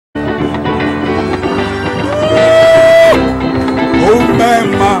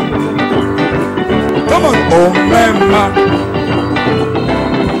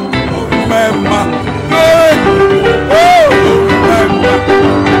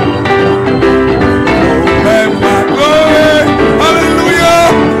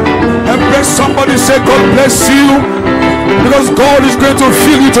Somebody say, God bless you, because God is going to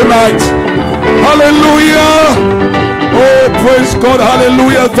fill you tonight. Hallelujah. Oh, praise God.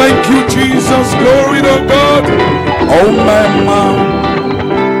 Hallelujah. Thank you, Jesus. Glory to God. Oh, man.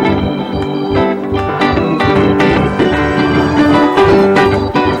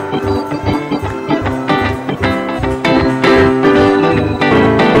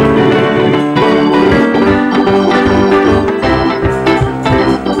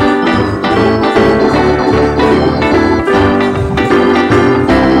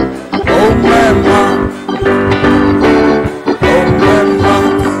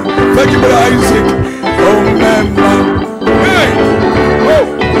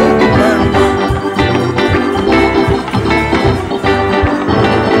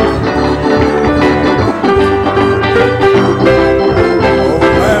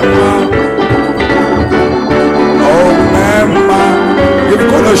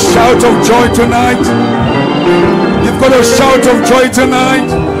 Shout of joy tonight. You've got a shout of joy tonight.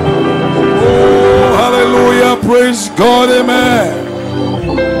 Oh, hallelujah. Praise God. Amen.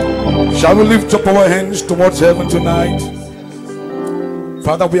 Shall we lift up our hands towards heaven tonight?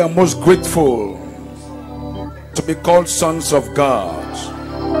 Father, we are most grateful to be called sons of God.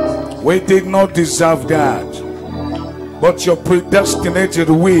 We did not deserve that, but your predestinated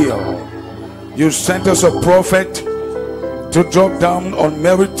will. You sent us a prophet to drop down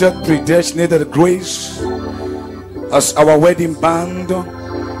unmerited predestinated grace as our wedding band,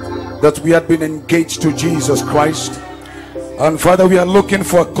 that we had been engaged to Jesus Christ. And Father, we are looking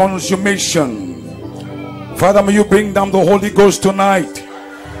for consummation. Father, may you bring down the Holy Ghost tonight.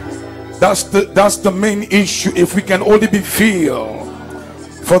 That's the main issue. If we can only be filled.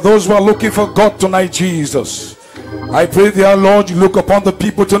 For those who are looking for God tonight, Jesus, I pray, dear Lord, you look upon the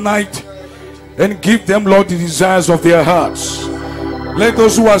people tonight and give them, Lord, the desires of their hearts. Let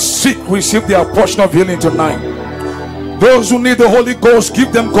those who are sick receive their portion of healing tonight. Those who need the Holy Ghost,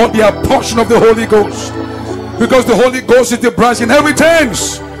 give them, God, their portion of the Holy Ghost, because the Holy Ghost is the bride's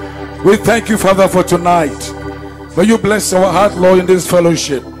inheritance. We thank you, Father, for tonight. May you bless our heart, Lord, in this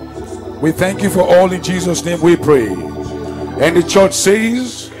fellowship. We thank you for all. In Jesus' name we pray. And the church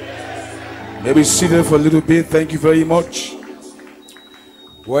says, may be seated for a little bit. Thank you very much.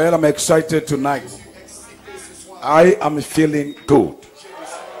 Well, I'm excited tonight. I am feeling good.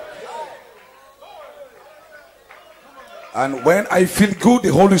 And when I feel good,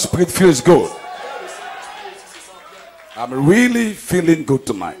 the Holy Spirit feels good. I'm really feeling good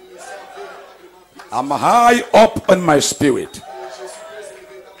tonight. I'm high up in my spirit.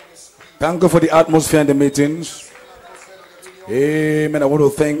 Thank God for the atmosphere in the meetings. Amen. I want to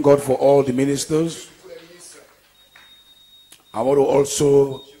thank God for all the ministers. I want to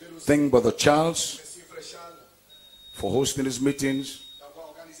also thank Brother Charles for hosting these meetings.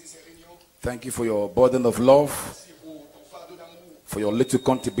 Thank you for your burden of love, for your little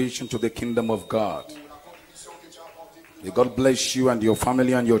contribution to the kingdom of God. May God bless you and your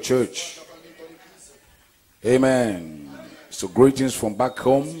family and your church. Amen. So greetings from back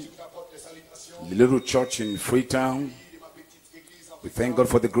home, the little church in Freetown. We thank God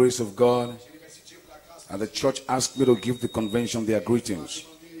for the grace of God. And the church asked me to give the convention their greetings.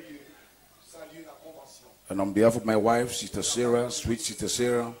 And on behalf of my wife, Sister Sarah, sweet Sister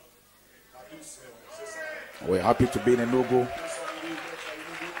Sarah, we're happy to be in Enugu.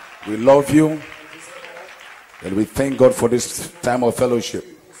 We love you. And we thank God for this time of fellowship.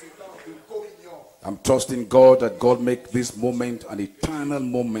 I'm trusting God that God make this moment an eternal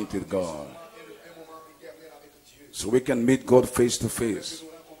moment with God, so we can meet God face to face.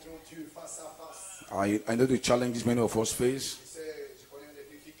 I know the challenges many of us face.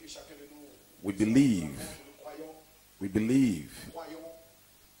 We believe. We believe.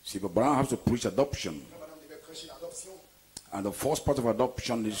 See, but Abraham has to preach adoption. And the first part of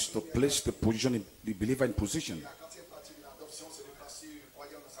adoption is to place the position, the believer in position.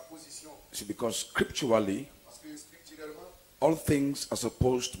 See, because scripturally, all things are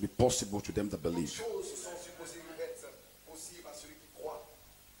supposed to be possible to them that believe.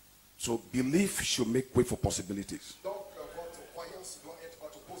 So belief should make way for possibilities.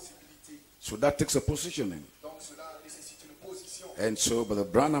 So that takes a positioning. And so Brother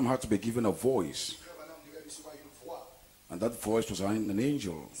Branham had to be given a voice. And that voice was an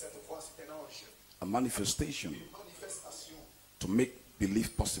angel. A manifestation to make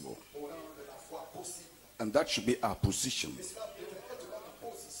belief possible. And that should be our position.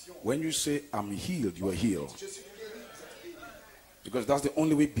 When you say, I'm healed, you are healed. Because that's the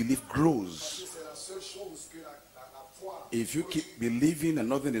only way belief grows. If you keep believing and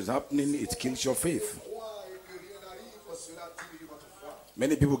nothing is happening, it kills your faith.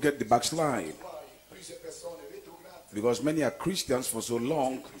 Many people get the backslide because many are Christians for so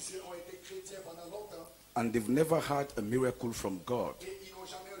long and they've never had a miracle from God.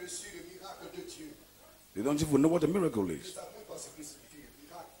 They don't even know what a miracle is.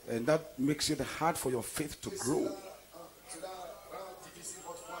 And that makes it hard for your faith to grow.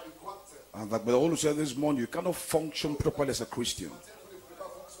 And like the Holy said this morning, you cannot function properly as a Christian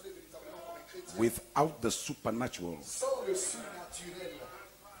without the supernatural.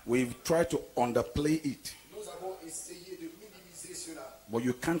 We've tried to underplay it, but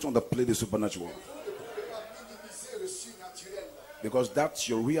you can't underplay the supernatural, because that's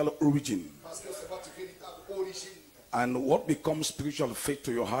your real origin. And what becomes spiritual faith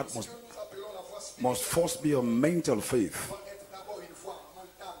to your heart must first be a mental faith,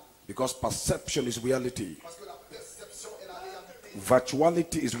 because perception is reality,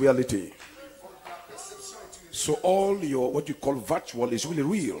 virtuality is reality. So all your what you call virtual is really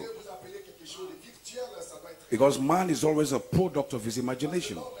real, because man is always a product of his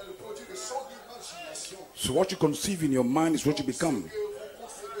imagination. So what you conceive in your mind is what you become.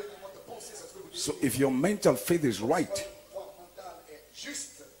 So if your mental faith is right,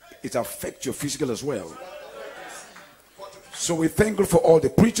 it affects your physical as well. So we thank God for all the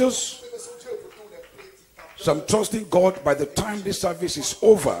preachers. So I'm trusting God, by the time this service is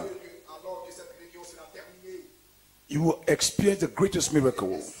over, you will experience the greatest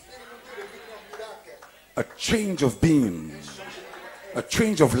miracle. A change of being, a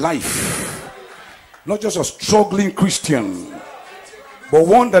change of life. Not just a struggling Christian, but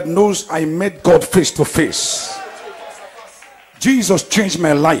one that knows I met God face to face. Jesus changed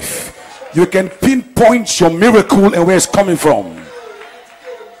my life. You can pinpoint your miracle and where it's coming from.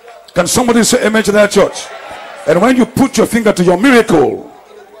 Can somebody say amen to that, church? And when you put your finger to your miracle,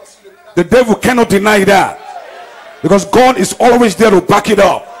 the devil cannot deny that, because God is always there to back it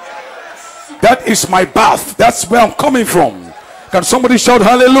up. That is my path. That's where I'm coming from. Can somebody shout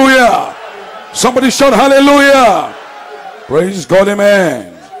hallelujah? Somebody shout hallelujah. Praise God,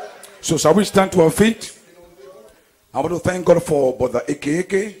 amen. So shall we stand to our feet? I want to thank God for Brother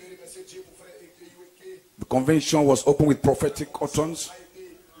Eke. The convention was open with prophetic utterance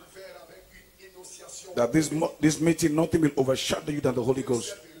that this meeting, nothing will overshadow you than the Holy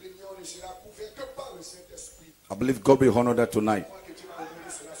Ghost. I believe God will honor that tonight.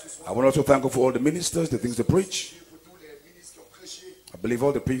 I want to also thank God for all the ministers, the things they preach. I believe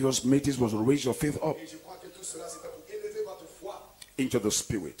all the previous meetings was to raise your faith up into the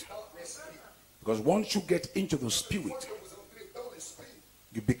spirit. Because once you get into the spirit,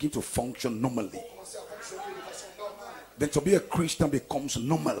 you begin to function normally. Then to be a Christian becomes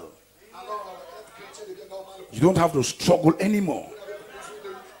normal. You don't have to struggle anymore,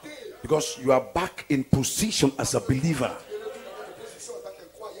 because you are back in position as a believer.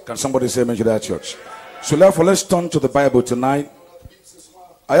 Can somebody say amen to that, church? So therefore, let's turn to the Bible tonight.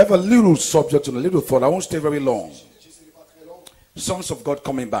 I have a little subject and a little thought. I won't stay very long. Sons of God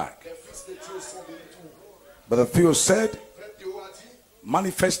coming back. But the Theo said,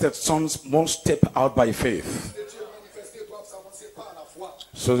 manifested sons must step out by faith.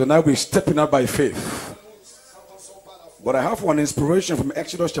 So tonight we're stepping out by faith. But I have one inspiration from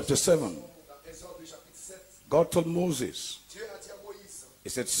Exodus chapter 7. God told Moses, he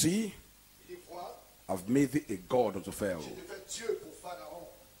said, see, I've made thee a God unto Pharaoh.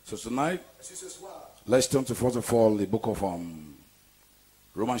 So tonight, let's turn to, first of all, the book of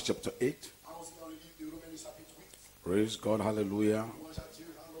Romans chapter 8. Praise God, hallelujah.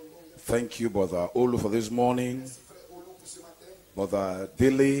 Thank you, Brother Olu, for this morning. Brother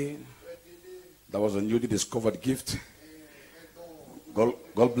Dilly, that was a newly discovered gift.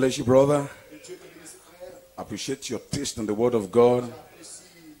 God bless you, brother. Appreciate your taste in the word of God.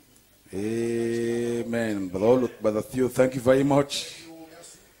 Amen. Brother Theo, thank you very much.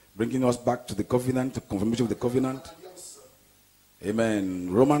 Bringing us back to the covenant, the confirmation of the covenant. Amen.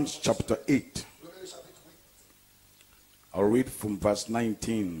 Romans chapter 8. I'll read from verse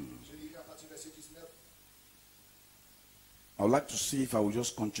 19. I would like to see if I will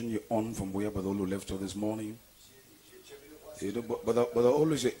just continue on from where Brother Olu left off this morning. You know, Brother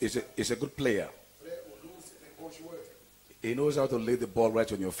Olu is a good player. He knows how to lay the ball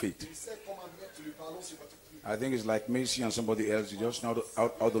right on your feet. I think it's like Messi and somebody else. You just know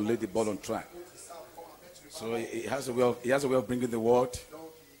how to lay the ball on track. So he has a way of bringing the word,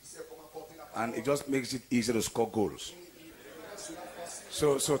 and it just makes it easier to score goals.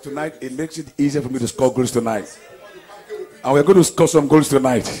 So tonight it makes it easier for me to score goals tonight. And we're going to score some goals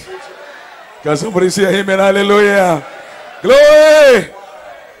tonight. Can somebody say amen? Hallelujah. Glory.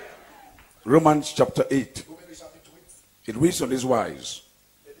 Romans chapter 8. It reads on this wise.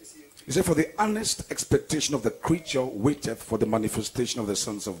 He said, for the earnest expectation of the creature waiteth for the manifestation of the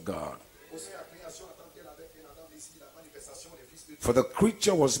sons of God. For the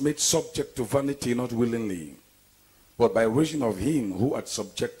creature was made subject to vanity, not willingly, but by reason of him who had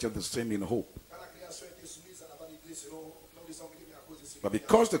subjected the same in hope. But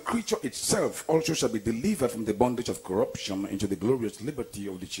because the creature itself also shall be delivered from the bondage of corruption into the glorious liberty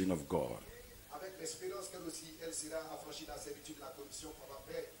of the children of God.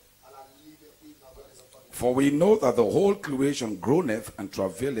 For we know that the whole creation groaneth and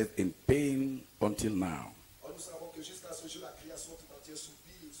travaileth in pain until now.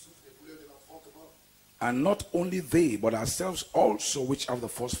 And not only they, but ourselves also, which have the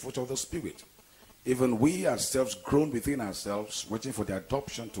first fruit of the Spirit, even we ourselves groan within ourselves, waiting for the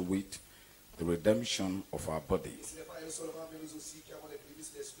adoption, to wit, the redemption of our body.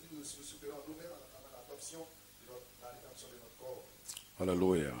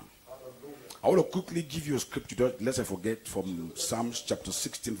 Hallelujah. I want to quickly give you a scripture, lest I forget, from Psalms chapter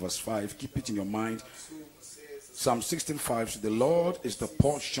 16, verse 5. Keep it in your mind. Psalm 16:5. The Lord is the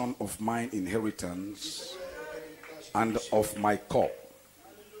portion of mine inheritance and of my cup.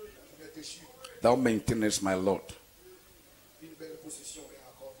 Thou maintainest my lot.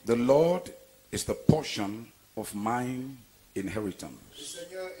 The Lord is the portion of mine inheritance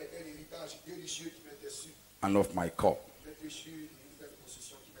and of my cup.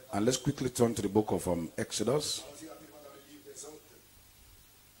 And let's quickly turn to the book of Exodus.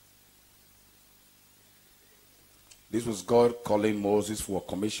 This was God calling Moses for a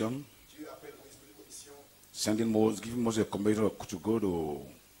commission, sending Moses, giving Moses a commission to go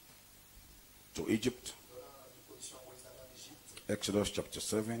to Egypt. Exodus chapter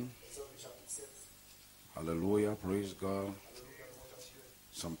 7. Hallelujah, praise God.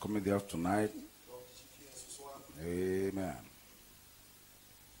 So I'm coming there tonight. Amen.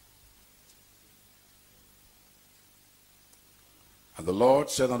 And the Lord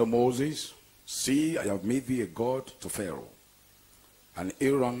said unto Moses, see, I have made thee a god to Pharaoh, and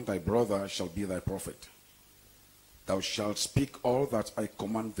Aaron thy brother shall be thy prophet. Thou shalt speak all that I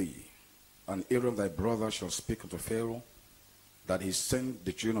command thee, and Aaron thy brother shall speak unto Pharaoh, that he send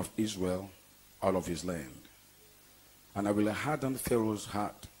the children of Israel out of his land. And I will harden Pharaoh's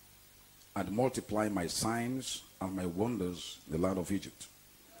heart, and multiply my signs and my wonders in the land of Egypt.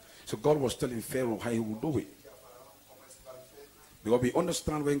 So God was telling Pharaoh how he would do it. Because we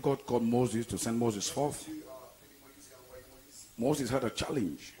understand when God called Moses to send Moses forth, Moses had a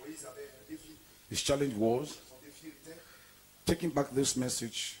challenge. His challenge was, taking back this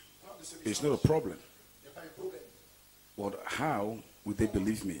message is not a problem. But how will they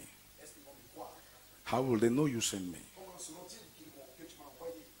believe me? How will they know you sent me?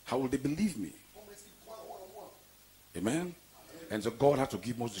 How will they believe me? Amen? And so God had to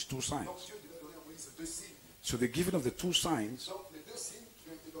give Moses two signs. So the giving of the two signs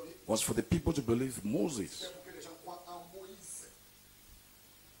was for the people to believe Moses.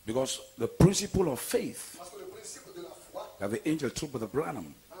 Because the principle of faith that the angel told Brother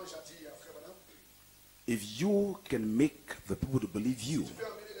Branham, if you can make the people to believe you,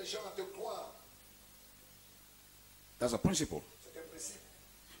 that's a principle.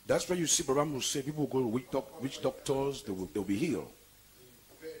 That's why you see Branham will say people go to witch doctors, they'll be healed.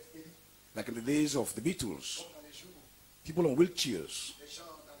 Like in the days of the Beatles, people on wheelchairs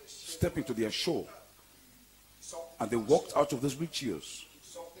step into their show, and they walked out of those wheelchairs,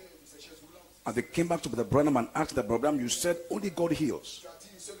 and they came back to Brother Branham and asked the Branham, you said only God heals.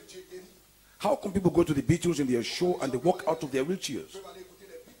 How come people go to the Beatles in their show and they walk out of their wheelchairs?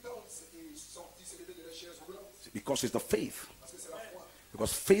 Because it's the faith.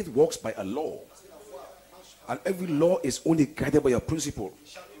 Because faith works by a law, and every law is only guided by a principle.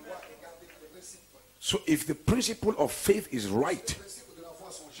 So if the principle of faith is right,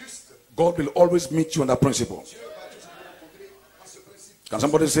 God will always meet you on that principle. Can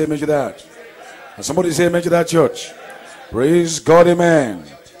somebody say amen to that? Can somebody say amen to that, church? Praise God, amen.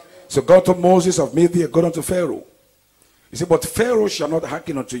 So God told Moses, I've made thee a god unto Pharaoh. He said, but Pharaoh shall not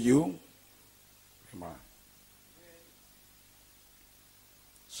hearken unto you.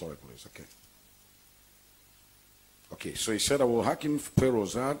 Sorry, please. Okay, so he said, I will hearken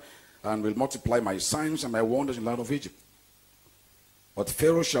Pharaoh's heart, and will multiply my signs and my wonders in the land of Egypt. But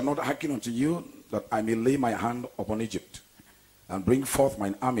Pharaoh shall not hearken unto you, that I may lay my hand upon Egypt, and bring forth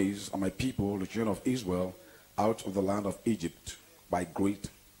mine armies and my people, the children of Israel, out of the land of Egypt by great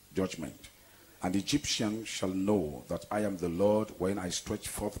judgment. And the Egyptians shall know that I am the Lord when I stretch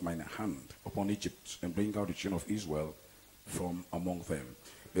forth mine hand upon Egypt and bring out the children of Israel from among them.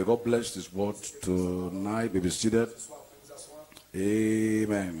 May God bless this word tonight. Be seated.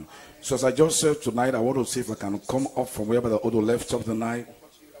 Amen. So as I just said tonight, I want to see if I can come up from wherever the other left off tonight.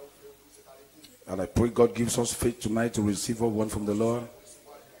 And I pray God gives us faith tonight to receive a word from the Lord.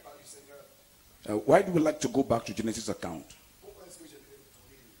 Why do we like to go back to Genesis account?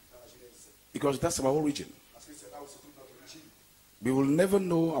 Because that's our origin. We will never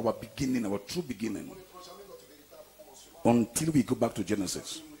know our beginning, our true beginning, until we go back to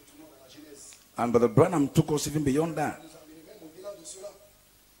Genesis. And Brother Branham took us even beyond that.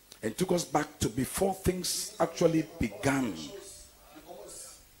 And took us back to before things actually began.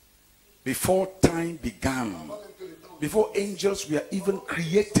 Before time began. Before angels were even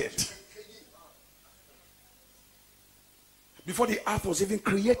created. Before the earth was even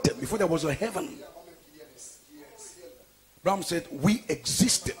created. Before there was a heaven. Branham said, we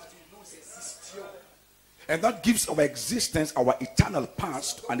existed. And that gives our existence our eternal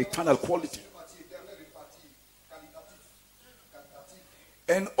past and eternal quality.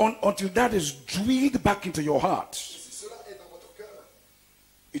 And until that is drilled back into your heart,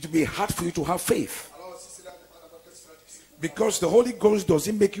 it will be hard for you to have faith. Because the Holy Ghost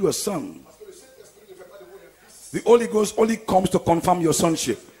doesn't make you a son. The Holy Ghost only comes to confirm your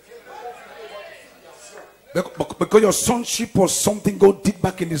sonship. Because your sonship was something God did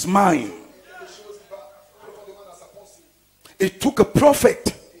back in his mind. It took a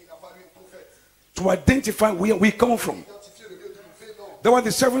prophet to identify where we come from. That's why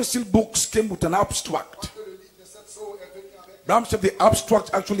the 7 seal books came with an abstract. Branham said the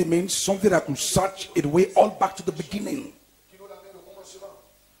abstract actually means something that could search its way all back to the beginning.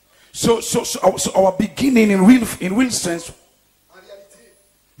 So our beginning in real sense,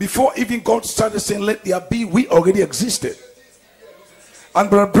 before even God started saying let there be, we already existed. And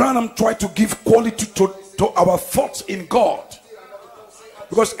Brother Branham tried to give quality to our thoughts in God.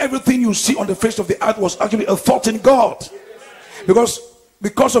 Because everything you see on the face of the earth was actually a thought in God.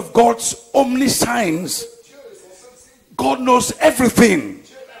 Because of God's omniscience, God knows everything.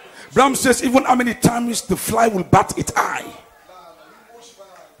 Branham says even how many times the fly will bat its eye.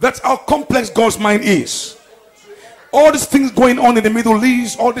 That's how complex God's mind is. All these things going on in the Middle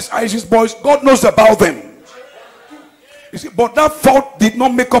East, all these ISIS boys, God knows about them. You see, but that thought did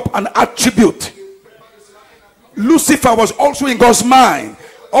not make up an attribute. Lucifer was also in God's mind.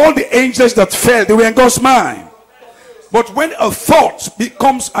 All the angels that fell, they were in God's mind. But when a thought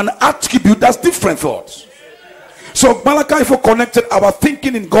becomes an attribute, that's different thoughts. So Malachi 4 connected our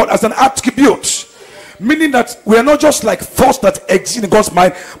thinking in God as an attribute. Meaning that we are not just like thoughts that exist in God's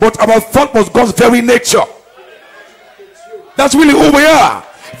mind, but our thought was God's very nature. That's really who we are.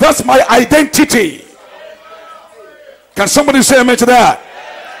 That's my identity. Can somebody say amen to that?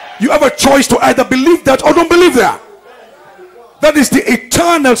 You have a choice to either believe that or don't believe that. That is the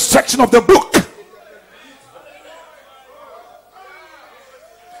eternal section of the book.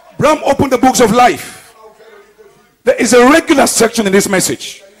 Branham opened the books of life. There is a regular section in this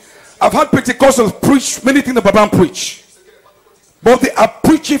message. I've had Pentecostals preach many things that Branham preach, but they are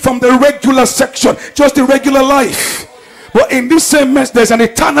preaching from the regular section, just the regular life. But in this same message, there's an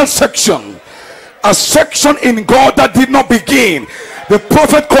eternal section, a section in God that did not begin. The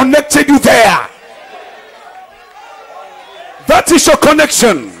prophet connected you there. That is your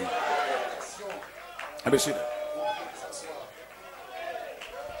connection. Have you seen that?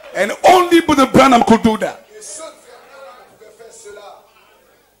 And only Brother Branham could do that.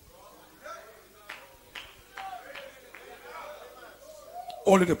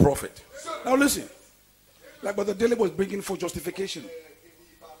 Only the prophet. Now listen, like Brother Daly was bringing for justification.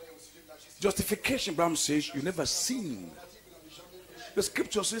 Justification, Branham says, you never sinned. The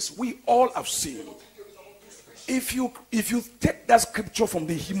scripture says we all have sinned. If you take that scripture from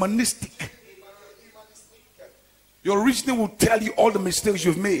the humanistic, your reasoning will tell you all the mistakes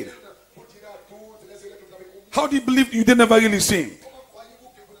you've made. How do you believe you did never really sin?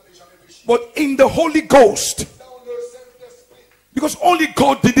 But in the Holy Ghost, because only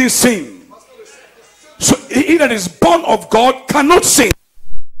God didn't sin, so he that is born of God cannot sin.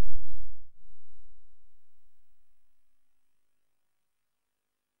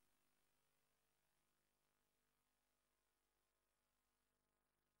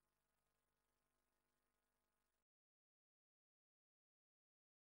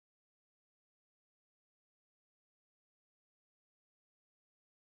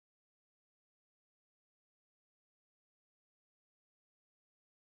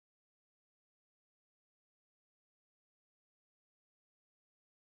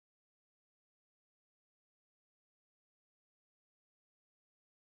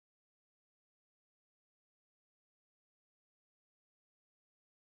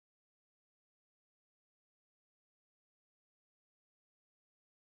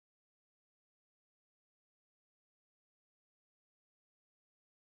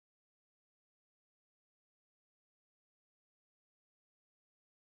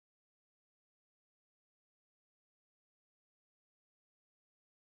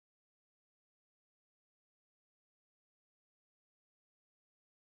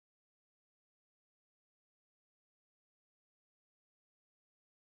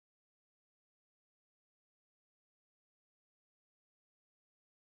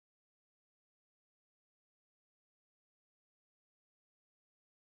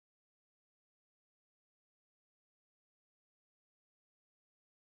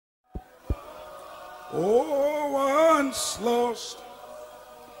 Oh, once lost,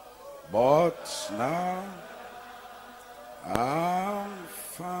 but now I'm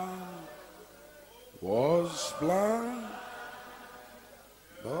found. Was blind,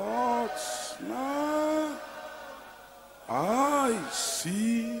 but now I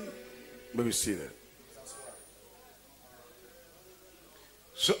see. Let me see that.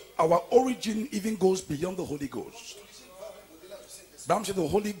 So our origin even goes beyond the Holy Ghost. Bible said the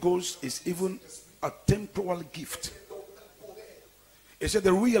Holy Ghost is even a temporal gift. It said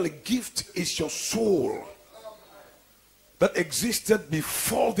the real gift is your soul that existed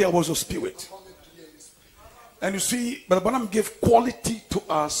before there was a spirit. And you see, Brother Branham gave quality to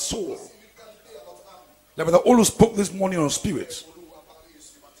our soul. Like Brother Olu spoke this morning on spirit.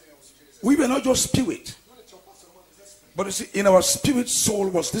 We were not just spirit. But you see, in our spirit soul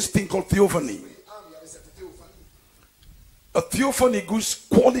was this thing called theophany. A theophany gives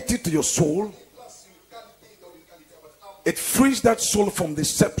quality to your soul. It frees that soul from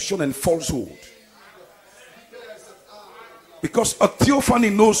deception and falsehood. Because a theophany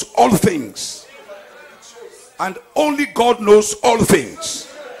knows all things. And only God knows all things.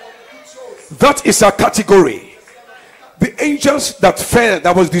 That is a category. The angels that fell,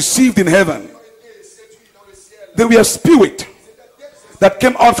 that was deceived in heaven, they were a spirit that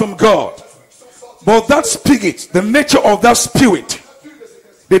came out from God. But that spirit, the nature of that spirit,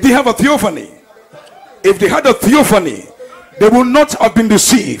 they didn't have a theophany. If they had a theophany, they would not have been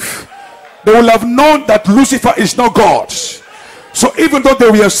deceived. They would have known that Lucifer is not God. So even though they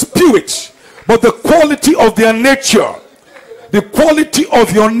were spirits, but the quality of their nature, the quality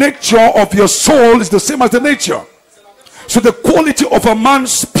of your nature, of your soul, is the same as the nature. So the quality of a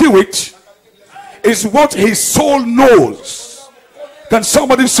man's spirit is what his soul knows. Can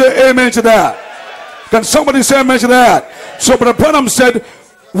somebody say amen to that? Can somebody say amen to that? So Brother Branham said,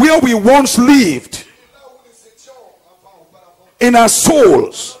 where we once lived, in our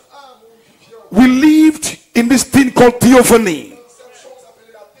souls, we lived in this thing called theophany.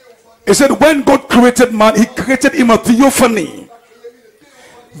 He said when God created man, he created him a theophany.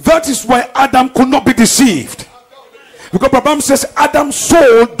 That is why Adam could not be deceived. Because Abraham says Adam's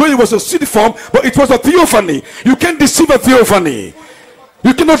soul, though it was a seed form, but it was a theophany. You can't deceive a theophany.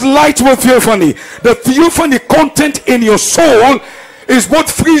 You cannot lie to a theophany. The theophany content in your soul is what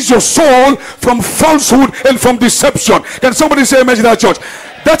frees your soul from falsehood and from deception. Can somebody say amen to that, church?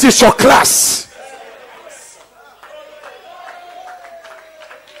 That is your class.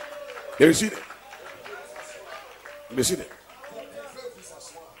 There you see it. You see it.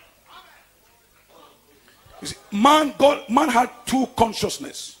 You see, man had two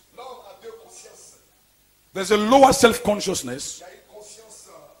consciousness. There's a lower self-consciousness.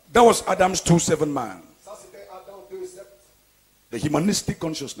 That was Adam's 2-7 man. The humanistic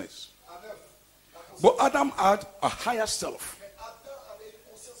consciousness. But Adam had a higher self.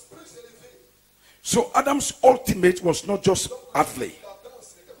 So Adam's ultimate was not just earthly.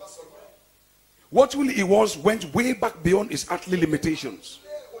 What really he was went way back beyond his earthly limitations.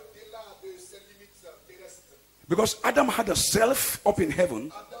 Because Adam had a self up in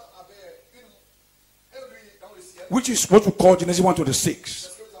heaven, which is what we call Genesis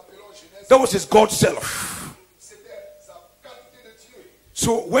 1:26. That was his God self.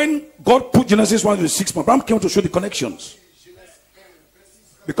 So when God put Genesis 1:26, Abraham came to show the connections.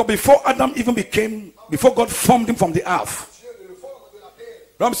 Because before Adam even before God formed him from the earth,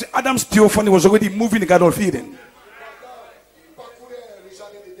 Adam's theophany was already moving in the Garden of Eden.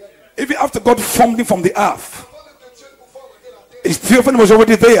 Even after God formed him from the earth, his theophany was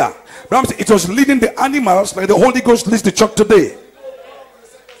already there. It was leading the animals like the Holy Ghost leads the church today.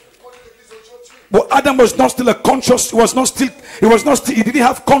 But Adam was not still a conscious, he didn't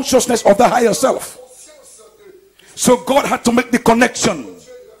have consciousness of the higher self. So God had to make the connection.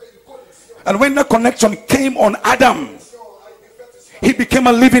 And when the connection came on Adam, he became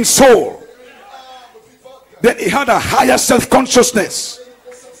a living soul. Then he had a higher self-consciousness.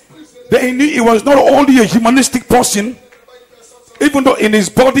 Then he knew he was not only a humanistic person, even though in his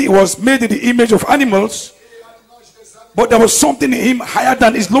body he was made in the image of animals, but there was something in him higher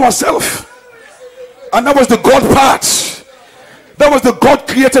than his lower self. And that was the God part. That was the God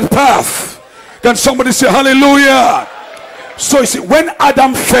created path. Can somebody say hallelujah? So you see, when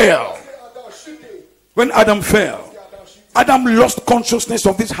Adam fell, Adam lost consciousness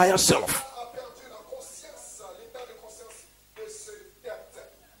of this higher self.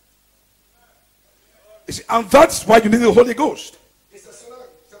 You see, and that's why you need the Holy Ghost.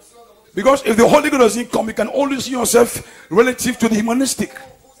 Because if the Holy Ghost doesn't come, you can only see yourself relative to the humanistic.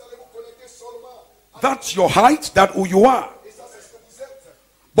 That's your height, that's who you are.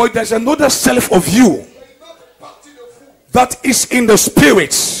 But there's another self of you that is in the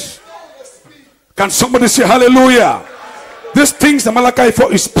spirit. Can somebody say hallelujah? These things that Malachi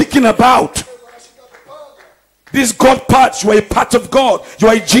 4 is speaking about. These God parts, you are a part of God. You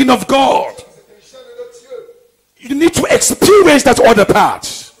are a gene of God. You need to experience that other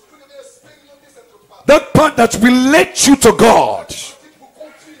part. That part that relates you to God.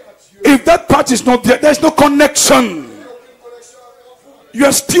 If that part is not there, there's no connection. You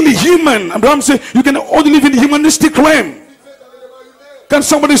are still human. And I'm saying you can only live in the humanistic realm. Can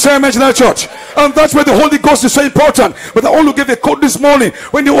somebody say amen to that, church? And that's where the Holy Ghost is so important. But I only gave a quote this morning.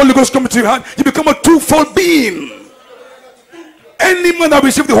 When the Holy Ghost comes to your hand, you become a twofold being. Any man that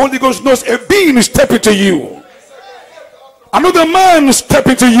receives the Holy Ghost knows a being is stepping to you. Another man is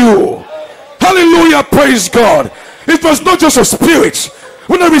stepping to you. Hallelujah, praise God. It was not just a spirit.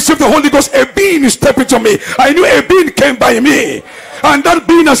 When I received the Holy Ghost, a being is stepping to me. I knew a being came by me. And that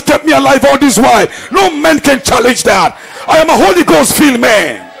being has kept me alive all this while. No man can challenge that. I am a Holy Ghost filled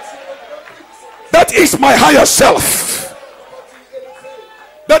man. That is my higher self.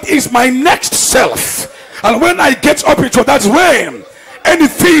 That is my next self. And when I get up into that realm,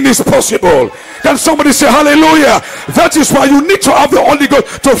 anything is possible. Can somebody say hallelujah? That is why you need to have the Holy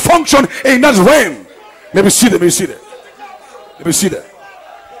Ghost to function in that realm. Let me see that. Let me see that. Let me see that.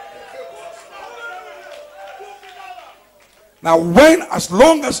 Now, as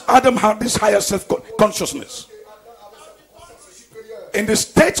long as Adam had this higher self consciousness, in the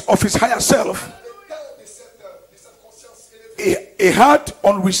state of his higher self, he had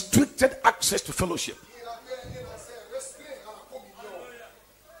unrestricted access to fellowship.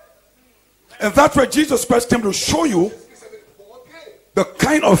 And that's where Jesus Christ came to show you the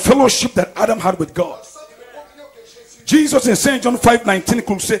kind of fellowship that Adam had with God. Jesus in St. John 5:19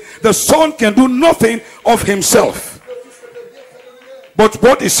 could say, the Son can do nothing of himself, but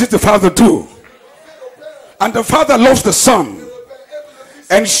what is it the Father do? And the Father loves the Son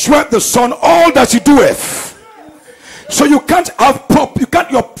and showeth the Son all that he doeth. So you can't have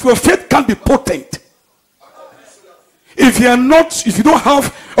your faith can't be potent if you don't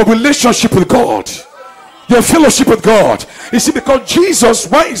have a relationship with God, your fellowship with God. You see, because Jesus,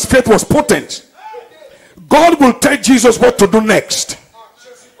 why his faith was potent, God will tell Jesus what to do next,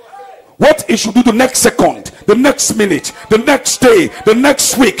 what he should do the next second, the next minute, the next day, the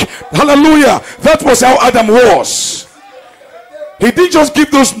next week. Hallelujah. That was how Adam was. He didn't just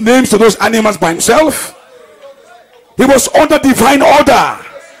give those names to those animals by himself. He was under divine order.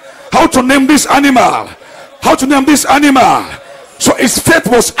 How to name this animal, how to name this animal. So his faith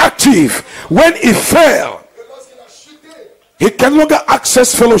was active. When he fell, he can no longer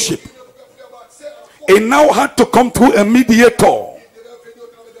access fellowship. He now had to come through a mediator.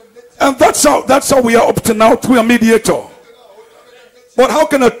 And that's how we are up to now, through a mediator. But how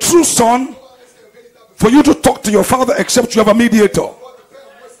can a true son, for you to talk to your father except you have a mediator?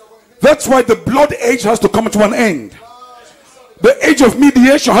 That's why the blood age has to come to an end. The age of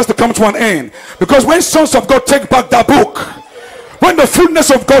mediation has to come to an end. Because when sons of God take back that book, when the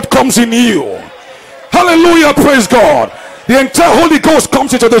fullness of God comes in you, hallelujah, praise God, the entire Holy Ghost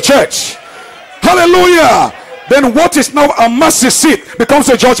comes into the church. Hallelujah. Then what is now a mercy seat becomes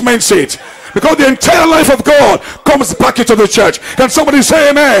a judgment seat. Because the entire life of God comes back into the church. Can somebody say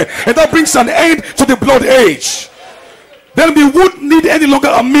amen? And that brings an end to the blood age. Then we wouldn't need any longer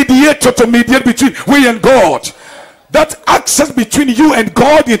a mediator to mediate between we and God. That access between you and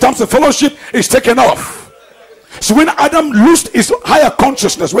God in terms of fellowship is taken off. So when Adam lost his higher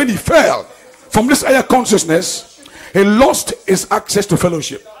consciousness, when he fell from this higher consciousness, he lost his access to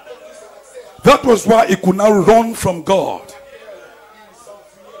fellowship. That was why he could now run from God.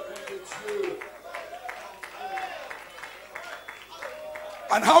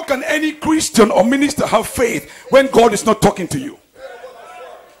 And how can any Christian or minister have faith when God is not talking to you?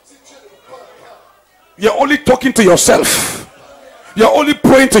 You're only talking to yourself. You're only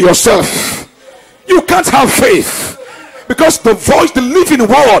praying to yourself. You can't have faith, because the voice, the living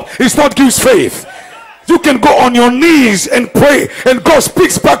word, is what gives faith. You can go on your knees and pray, and God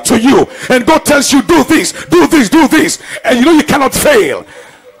speaks back to you, and God tells you, do this, do this, do this, and you know you cannot fail.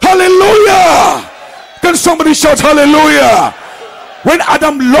 Hallelujah. Can somebody shout hallelujah? When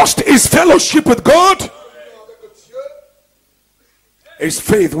Adam lost his fellowship with God, his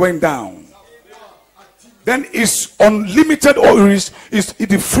faith went down. Then his unlimited, or his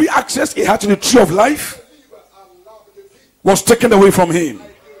the free access he had to the tree of life was taken away from him.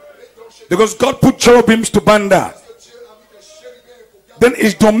 Because God put cherubims to ban that. Then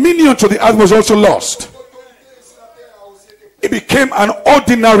his dominion to the earth was also lost. He became an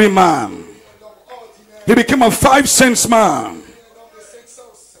ordinary man. He became a 5 cents man.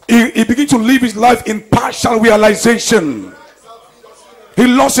 He began to live his life in partial realization. He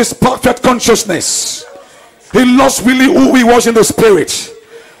lost his perfect consciousness. He lost really who he was in the spirit.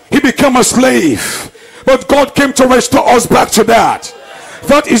 He became a slave. But God came to restore us back to that.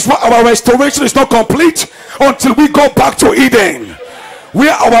 That is why our restoration is not complete until we go back to Eden,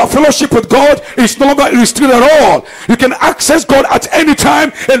 where our fellowship with God is no longer restricted at all. You can access God at any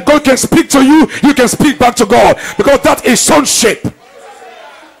time, and God can speak to you. You can speak back to God, because that is sonship.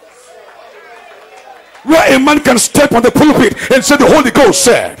 Where a man can step on the pulpit and say, the Holy Ghost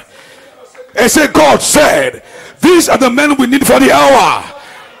said, and say, God said, these are the men we need for the hour.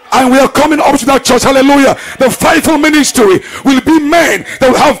 And we are coming up to that church. Hallelujah. The fivefold ministry will be men that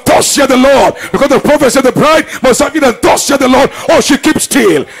will have thus said the Lord, because the prophet said the bride must have been thus said the Lord, or she keeps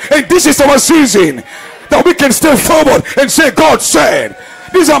still. And this is our season that we can step forward and say, God said.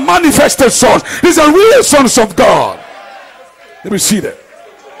 These are manifested sons. These are real sons of God. Let me see that.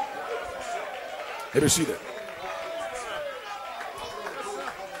 Let me see that.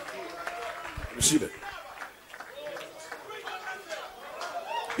 Let me see that.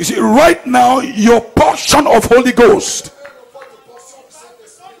 You see, right now, your portion of Holy Ghost,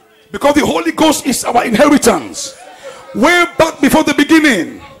 because the Holy Ghost is our inheritance. Way back before the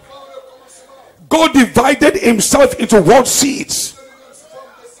beginning, God divided himself into world seeds.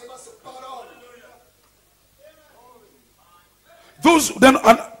 Those then,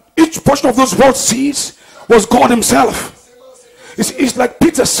 each portion of those world seeds was God himself. It's like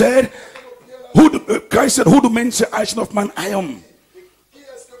Peter said, Christ said, who do men say I, Son of Man, I am?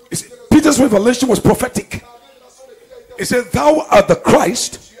 Peter's revelation was prophetic. He said, thou art the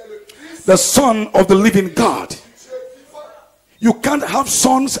Christ, the Son of the living God. You can't have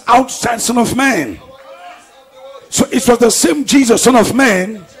sons outside Son of Man. So it was the same Jesus, Son of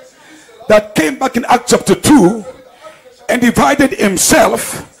Man, that came back in Acts chapter 2 and divided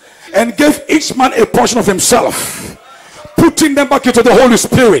himself and gave each man a portion of himself, putting them back into the Holy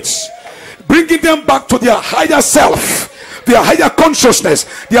Spirit, bringing them back to their higher self, their higher consciousness,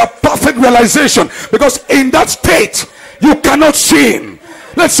 their perfect realization. Because in that state you cannot sin.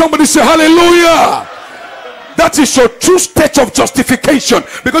 Let somebody say hallelujah. That is your true state of justification,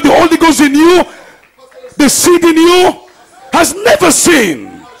 because the Holy Ghost in you, the seed in you, has never sinned.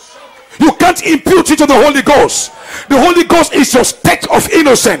 You can't impute it to the Holy Ghost. The Holy Ghost is your state of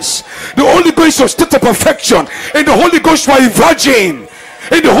innocence. The Holy Ghost is your state of perfection. In the Holy Ghost you are a virgin.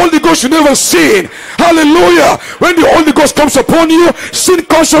 In the Holy Ghost you never sin. Hallelujah. When the Holy Ghost comes upon you, sin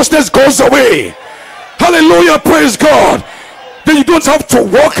consciousness goes away. Hallelujah. Praise God. Then you don't have to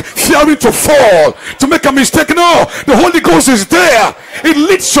walk fearing to fall, to make a mistake. No, the Holy Ghost is there. It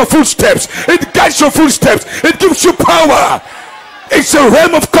leads your footsteps. It guides your footsteps. It gives you power. It's a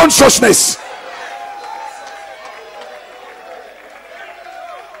realm of consciousness.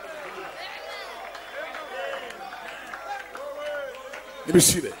 Let me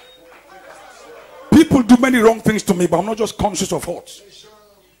see that. People do many wrong things to me, but I'm not just conscious of what.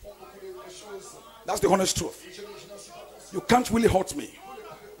 That's the honest truth. You can't really hurt me.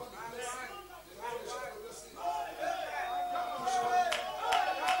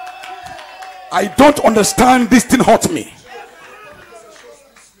 I don't understand, this thing hurt me.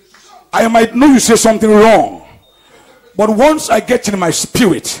 I might know you say something wrong, but once I get in my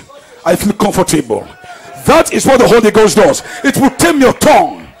spirit, I feel comfortable. That is what the Holy Ghost does. It will tame your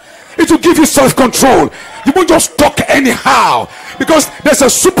tongue. It will give you self-control. You won't just talk anyhow, because there's a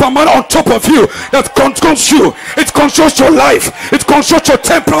Superman on top of you that controls you. It controls your life. It controls your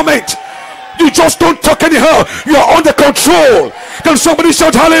temperament. You just don't talk anyhow. You are under control. Can somebody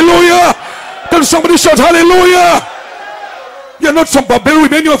shout hallelujah? Can somebody shout hallelujah? You're not some barbarian.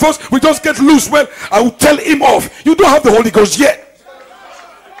 Many of us, we just get loose. Well, I will tell him off. You don't have the Holy Ghost yet.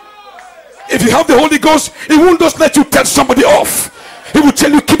 If you have the Holy Ghost, he won't just let you tell somebody off. He will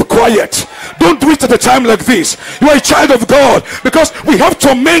tell you, keep quiet. Don't do it at a time like this. You are a child of God, because we have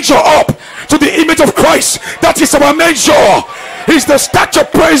to measure up to the image of Christ. That is our measure. He's the stature.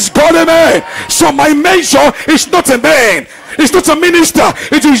 Praise God, amen. So my measure is not a man. It's not a minister.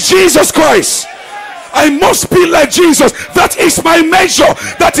 It is Jesus Christ. I must be like Jesus. That is my measure.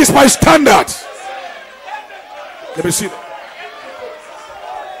 That is my standard. Let me see that.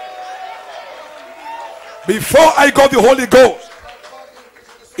 Before I got the Holy Ghost,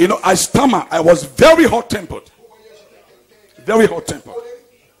 you know, I stammer. I was very hot-tempered. Very hot-tempered.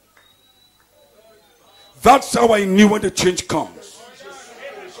 That's how I knew when the change comes.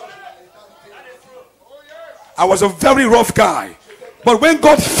 I was a very rough guy. But when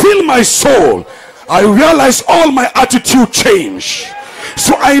God filled my soul, I realized all my attitude changed.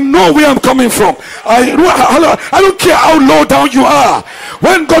 So I know where I'm coming from. I don't care how low down you are.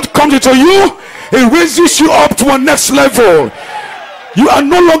 When God comes into you, he raises you up to a next level. You are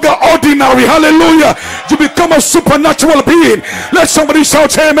no longer ordinary. Hallelujah. You become a supernatural being. Let somebody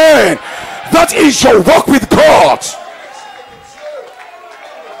shout amen. That is your walk with God.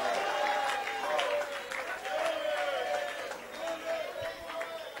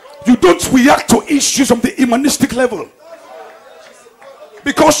 You don't react to issues on the humanistic level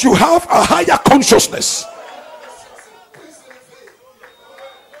because you have a higher consciousness.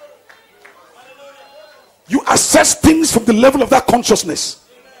 You assess things from the level of that consciousness.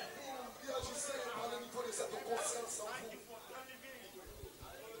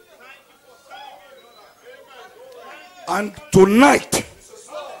 And tonight,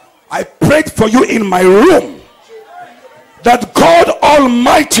 I prayed for you in my room that God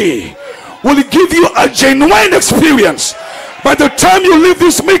Almighty will give you a genuine experience. By the time you leave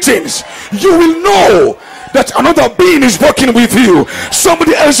these meetings, you will know that another being is working with you.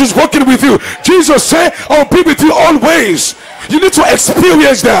 Somebody else is working with you. Jesus said, I'll be with you always. You need to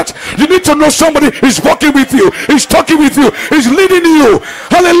experience that. You need to know somebody is working with you, is talking with you, is leading you.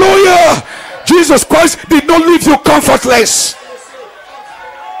 Hallelujah. Jesus Christ did not leave you comfortless.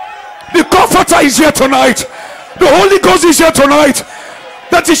 The comforter is here tonight. The Holy Ghost is here tonight.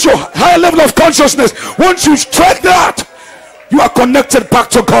 That is your higher level of consciousness. Once you strike that, you are connected back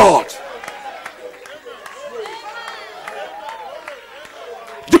to God.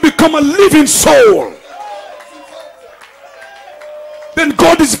 You become a living soul. Then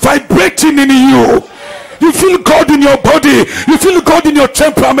God is vibrating in you. You feel God in your body. You feel God in your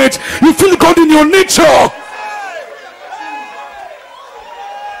temperament. You feel God in your nature.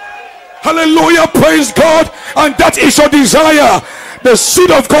 Hallelujah, praise God. And that is your desire. The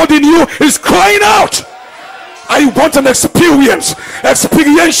seed of God in you is crying out, I want an experience,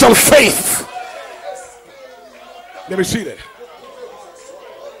 experiential faith. Let me see that.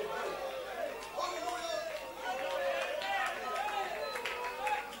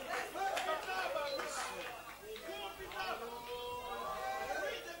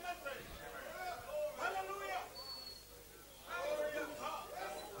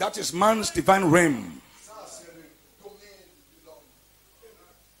 That is man's divine realm.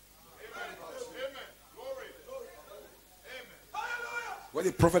 Where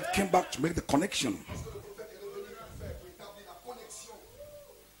the prophet came back to make the connection.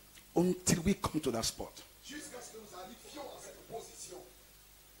 Until we come to that spot.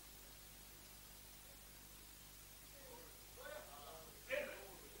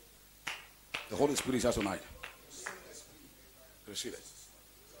 The Holy Spirit is here tonight. Receive it.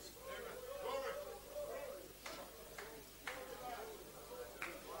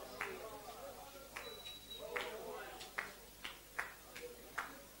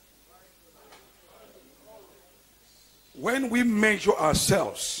 When we measure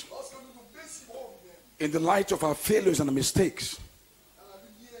ourselves in the light of our failures and mistakes,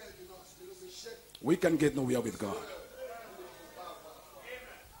 we can get nowhere with God.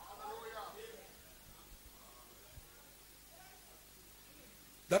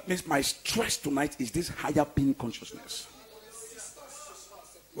 That means my stress tonight is this higher being consciousness.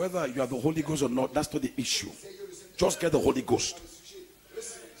 Whether you are the Holy Ghost or not, that's not the issue. Just get the Holy Ghost.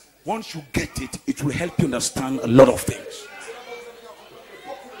 Once you get it, it will help you understand a lot of things.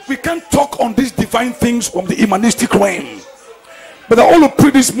 We can't talk on these divine things from the humanistic realm. But all I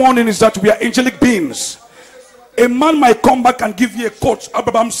pray this morning is that we are angelic beings. A man might come back and give you a quote.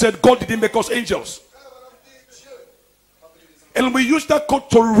 Abraham said, God didn't make us angels. And we use that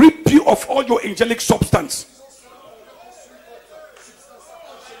quote to rip you of all your angelic substance.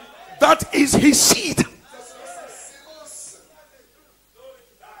 That is his seed.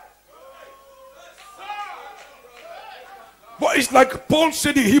 But it's like Paul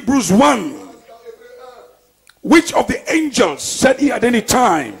said in Hebrews 1. Which of the angels said he at any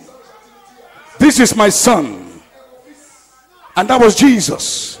time, this is my son? And that was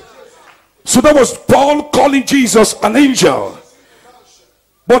Jesus. So that was Paul calling Jesus an angel.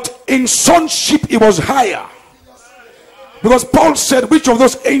 But in sonship he was higher. Because Paul said which of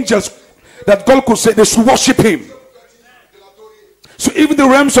those angels that God could say they should worship him. So even the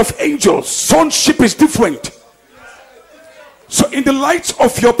realms of angels, sonship is different. So in the light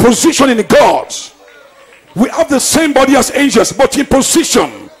of your position in God, we have the same body as angels, but in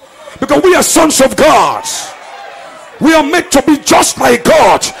position. Because we are sons of God. We are meant to be just like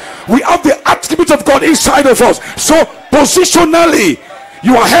God. We have the attribute of God inside of us. So positionally,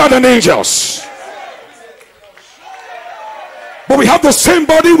 you are higher than angels. But we have the same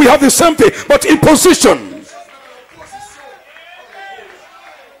body, we have the same thing, but in position.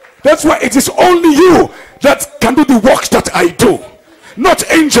 That's why it is only you that can do the works that I do, not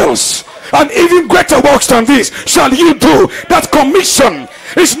angels. And even greater works than this shall you do. That commission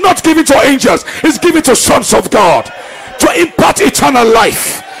is not given to angels, it's given to sons of God to impart eternal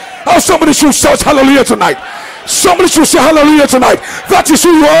life. Oh, somebody should shout hallelujah tonight. Somebody should say hallelujah tonight. That is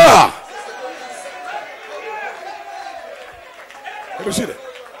who you are. Let me see that.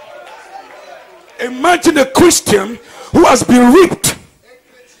 Imagine a Christian who has been ripped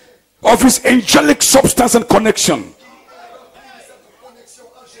of his angelic substance and connection.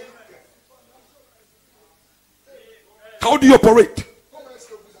 How do you operate?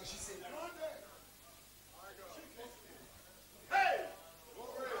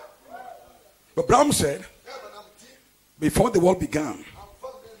 But Brown said, before the world began,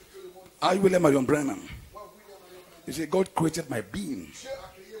 I, William Marion Branham, he said, God created my being,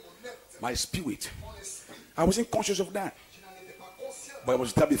 my spirit. I wasn't conscious of that, but I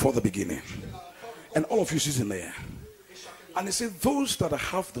was there before the beginning. And all of you is in there. And he said, those that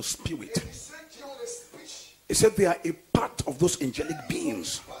have the spirit, he said, they are a part of those angelic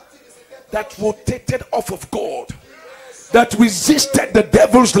beings that rotated off of God, that resisted the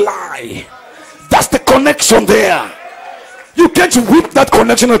devil's lie. That's the connection there. You can't whip that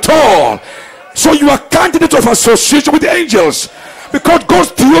connection at all. So you are candidate of association with the angels, because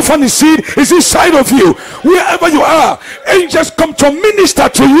God's theophany seed is inside of you. Wherever you are, angels come to minister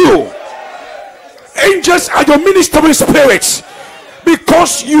to you. Angels are your ministering spirits,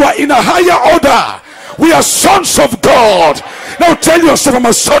 because you are in a higher order. We are sons of God. Now tell yourself, I'm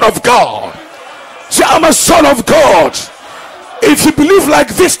a son of God. Say, I'm a son of God. If you believe like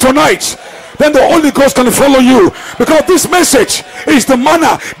this tonight, then the Holy Ghost can follow you, because this message is the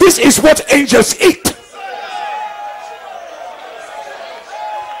manna. This is what angels eat.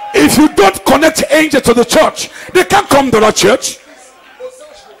 If you don't connect angels to the church, they can't come to the church.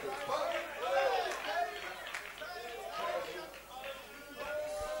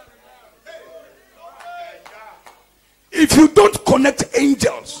 If you don't connect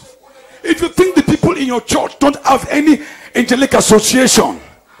angels, if you think the people in your church don't have any angelic association,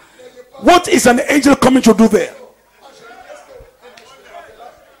 what is an angel coming to do there?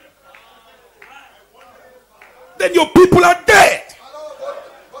 Then your people are dead.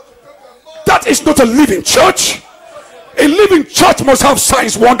 That is not a living church. A living church must have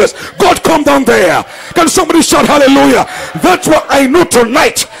signs, wonders. God, come down there. Can somebody shout hallelujah? That's what I know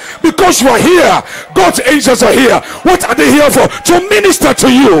tonight. Because you are here, God's angels are here. What are they here for? To minister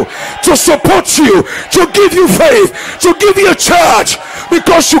to you, to support you, to give you faith, to give you a charge,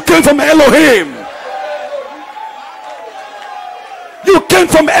 because you came from Elohim. You came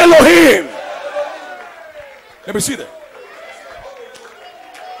from Elohim. Let me see that.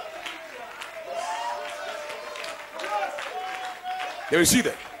 Let me see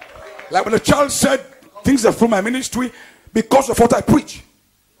that. Like when a child said, things are from my ministry because of what I preach.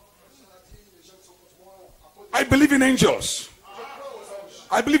 I believe in angels.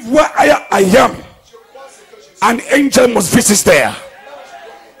 I believe where I am, an angel must visit there.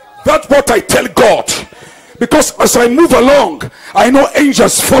 That's what I tell God. Because as I move along, I know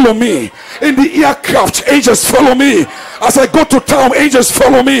angels follow me. In the aircraft, angels follow me. As I go to town, angels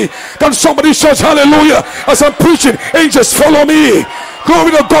follow me. Can somebody shout hallelujah? As I'm preaching, angels follow me.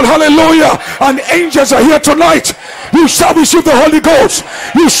 Glory to God, hallelujah. And angels are here tonight. You shall receive the Holy Ghost.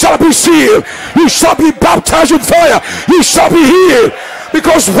 You shall be sealed. You shall be baptized with fire. You shall be healed.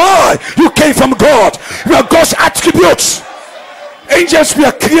 Because why? You came from God. You are God's attributes. Angels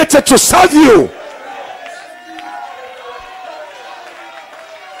were created to serve you.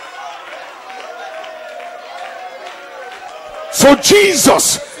 So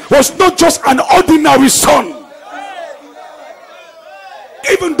Jesus was not just an ordinary son.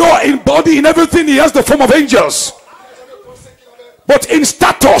 Even though in body, in everything, he has the form of angels, but in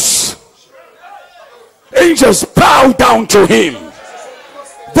status, angels bow down to him.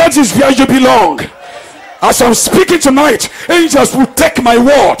 That is where you belong. As I'm speaking tonight, angels will take my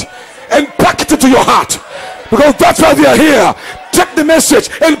word and pack it into your heart, because that's why they are here. Take the message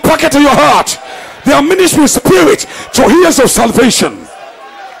and pack it to your heart. They are ministering spirit to ears of salvation.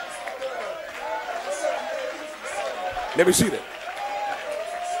 Let me see that.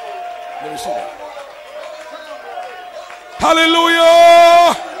 Let me see that.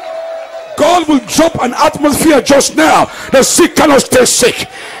 Hallelujah. God will drop an atmosphere just now. The sick cannot stay sick.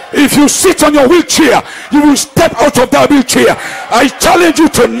 If you sit on your wheelchair, you will step out of that wheelchair. I challenge you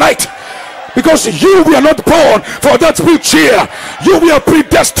tonight, because you were not born for that wheelchair. You were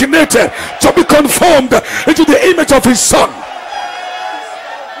predestinated to be conformed into the image of his son.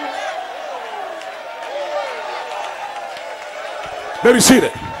 Let me see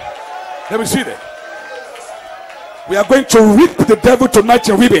that. Let me see that. We are going to rip the devil tonight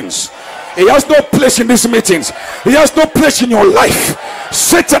in ribbons. He has no place in these meetings. He has no place in your life.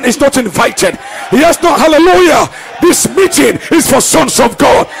 Satan is not invited. He has no, hallelujah. This meeting is for sons of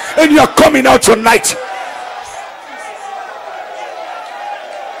God, and you are coming out tonight.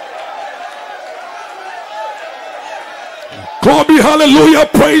 Glory, hallelujah,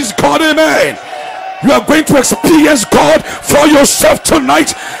 praise God, amen. You are going to experience God for yourself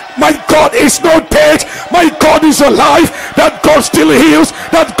tonight. My God is not dead. My God is alive. That God still heals.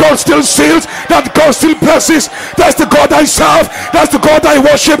 That God still seals. That God still blesses. That's the God I serve. That's the God I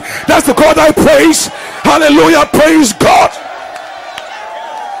worship. That's the God I praise. Hallelujah, praise God.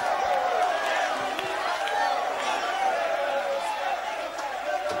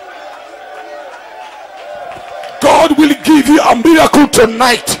 God will give you a miracle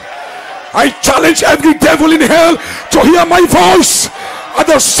tonight. I challenge every devil in hell to hear my voice. At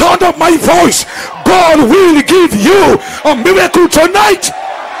the sound of my voice, God will give you a miracle tonight.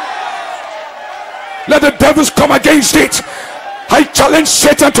 Let the devils come against it. I challenge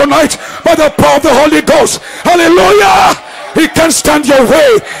Satan tonight by the power of the Holy Ghost. Hallelujah. He can't stand your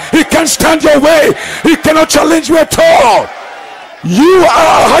way. He can't stand your way. He cannot challenge you at all. You are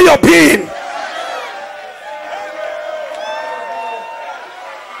a higher being.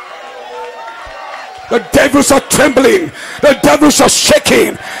 The devils are trembling. The devils are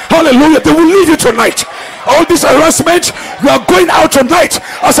shaking. Hallelujah. They will leave you tonight. All this harassment, you are going out tonight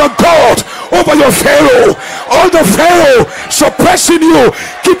as a God over your Pharaoh. All the Pharaoh suppressing you,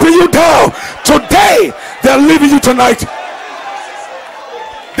 keeping you down. Today, they are leaving you tonight.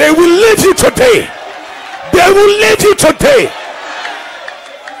 They will leave you today. They will leave you today.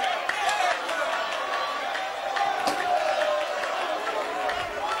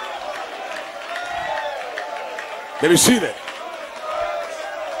 Let me see that.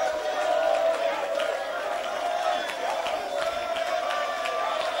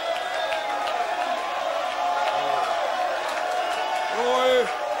 Glory,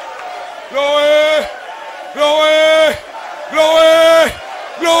 glory, glory, glory,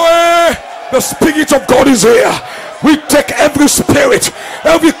 glory. The Spirit of God is here. We take every spirit,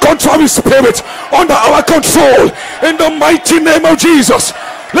 every contrary spirit under our control in the mighty name of Jesus.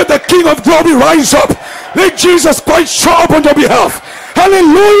 Let the King of Glory rise up. Let Jesus Christ show up on your behalf.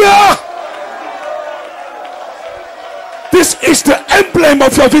 Hallelujah. This is the emblem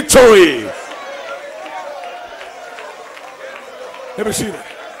of your victory. Let me see that.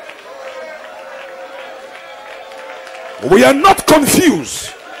 We are not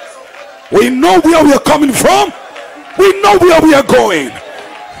confused. We know where we are coming from. We know where we are going.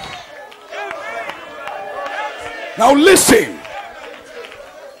 Now listen.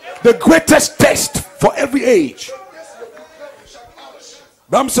 The greatest test for every age.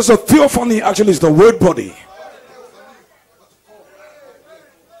 Bible says a theophany actually is the word body,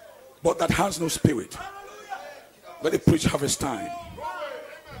 but that has no spirit. Let it preach harvest time.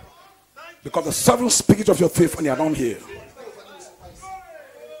 Because the seven spirits of your theophany are down here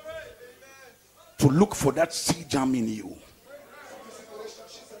to look for that seed germ in you.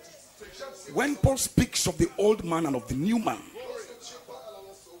 When Paul speaks of the old man and of the new man,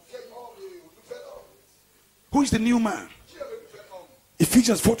 who is the new man?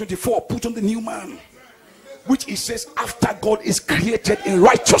 Ephesians 4:24, put on the new man, which it says after God is created in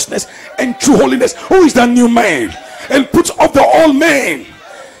righteousness and true holiness. Who is the new man? And put off the old man.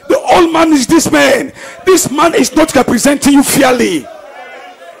 The old man is this man. This man is not representing you fairly.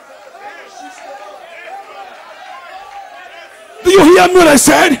 Do you hear me what I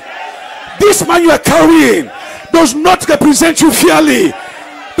said? This man you are carrying does not represent you fairly,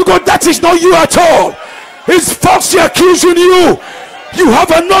 because that is not you at all. It's falsely accusing you. You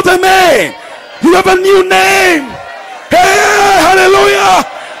have another man. You have a new name. Hey, hallelujah.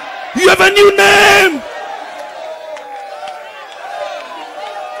 You have a new name.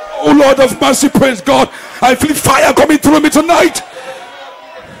 Oh Lord of mercy, praise God. I feel fire coming through me tonight.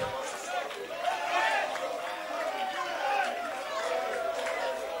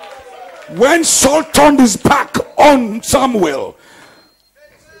 When Saul turned his back on Samuel,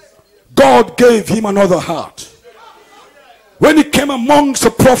 God gave him another heart. When he came amongst the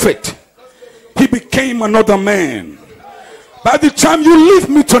prophet, he became another man. By the time you leave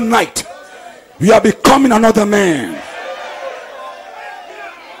me tonight, you are becoming another man.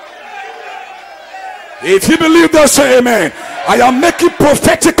 If you believe that, say amen. I am making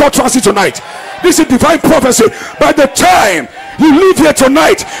prophetic utterances tonight. This is divine prophecy. By the time you leave here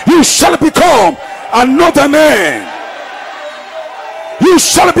tonight, you shall become another man. You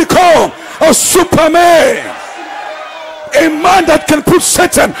shall become a superman. A man that can put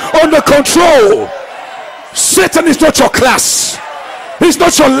Satan under control. Satan is not your class. He's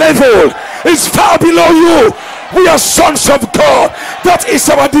not your level. He's far below you. We are sons of God. That is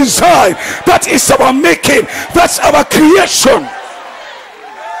our design. That is our making. That's our creation.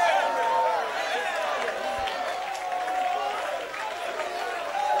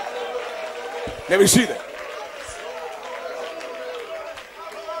 Let me see that.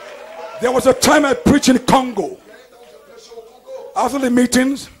 There was a time I preached in Congo. After the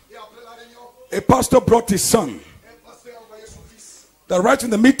meetings, a pastor brought his son. That right in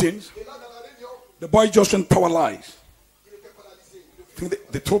the meetings, the boy just went paralyzed. I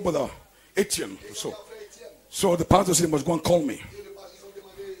think they told Brother Etienne. So the pastor said he must go and call me.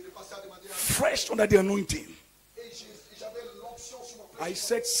 Fresh under the anointing. I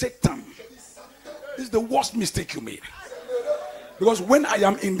said, Satan, this is the worst mistake you made. Because when I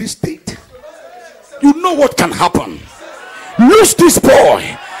am in this state, you know what can happen. Lose this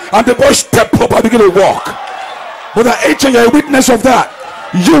boy, and the boy step up and begin to walk. But the agent, you're a witness of that.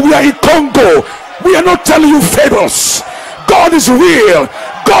 We are in Congo. We are not telling you fables. God is real.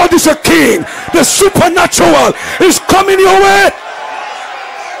 God is a king. The supernatural is coming your way.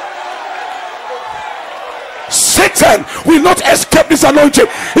 Satan will not escape this anointing.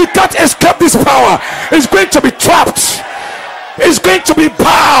 He can't escape this power. He's going to be trapped. He's going to be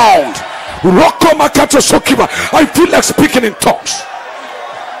bound. I feel like speaking in tongues.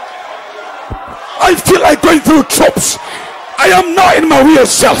 I feel like going through troops. I am not in my real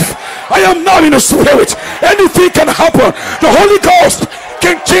self. I am not in the spirit. Anything can happen. The Holy Ghost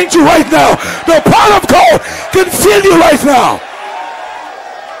can change you right now. The power of God can fill you right now.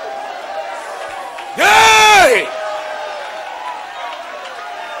 Yay!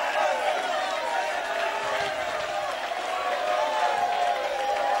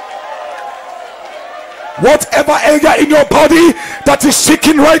 Whatever area in your body that is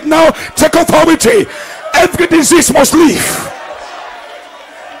shaking right now, take authority. Every disease must leave.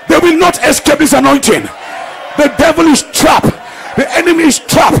 They will not escape this anointing. The devil is trapped. The enemy is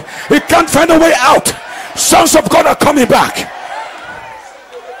trapped. He can't find a way out. Sons of God are coming back.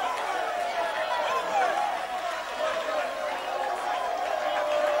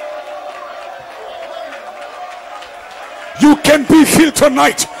 You can be healed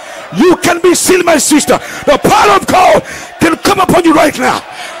tonight. You can be sealed, my sister. The power of God can come upon you right now.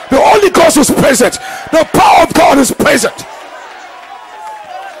 The Holy Ghost is present. The power of God is present.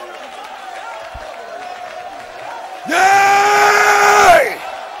 Yay!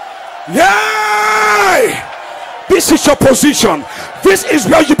 Yay! This is your position. This is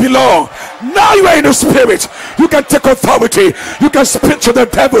where you belong. Now you are in the spirit. You can take authority. You can speak to the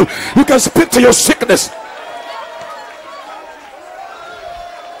devil. You can speak to your sickness.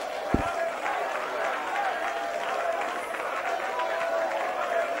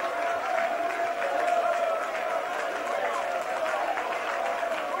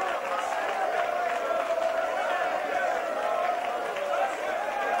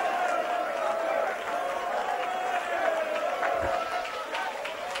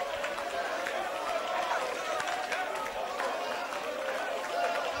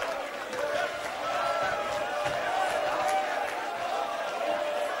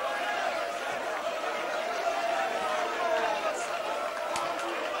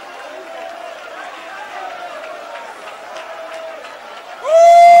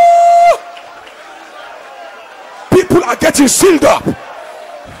 People are getting sealed up.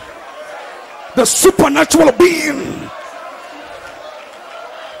 The supernatural being.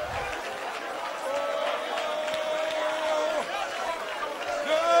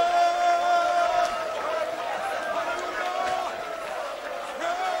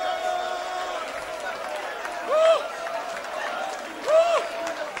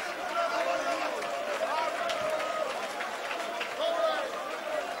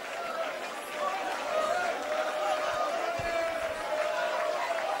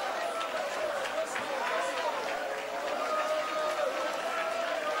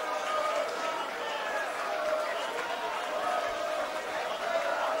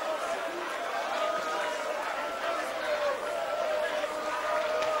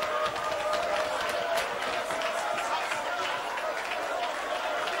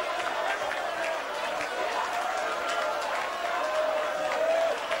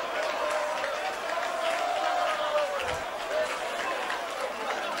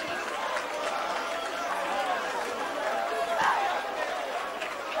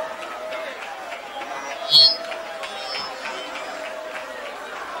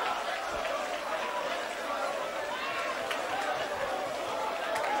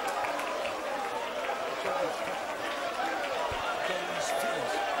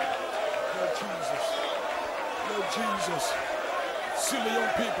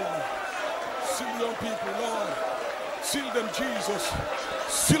 Seal the young people, Lord. Seal them, Jesus.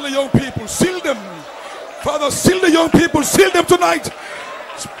 Seal the young people. Seal them. Father, seal the young people. Seal them tonight.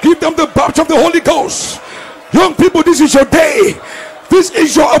 Give them the baptism of the Holy Ghost. Young people, this is your day. This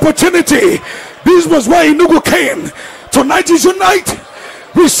is your opportunity. This was why Enugu came. Tonight is your night.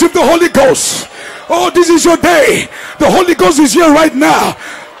 Receive the Holy Ghost. Oh, this is your day. The Holy Ghost is here right now.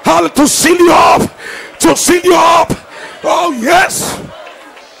 How to seal you up. To seal you up. Oh, yes.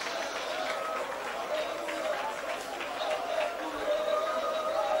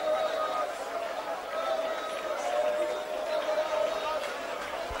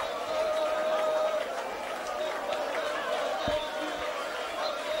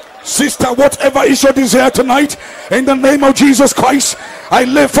 Sister, whatever is your desire tonight, in the name of Jesus Christ, I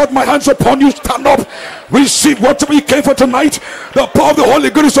lay forth my hands upon you. Stand up. Receive whatever you came for tonight. The power of the Holy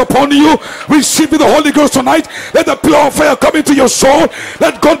Ghost is upon you. Receive the Holy Ghost tonight. Let the pure fire come into your soul.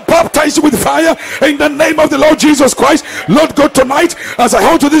 Let God baptize you with fire in the name of the Lord Jesus Christ. Lord God, tonight, as I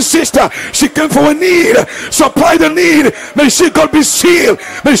hold to this sister, she came for a need. Supply the need. May she, God, be sealed.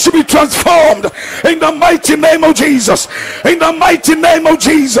 May she be transformed in the mighty name of Jesus. In the mighty name of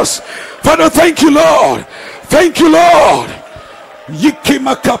Jesus. Father, thank you, Lord. Thank you, Lord.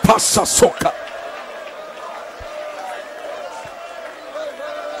 Yikimakapasa soka.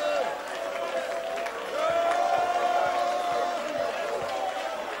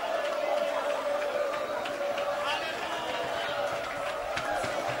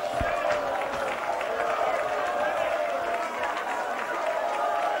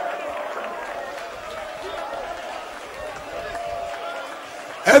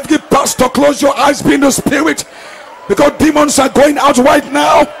 Every pastor, close your eyes, be in the spirit, because demons are going out right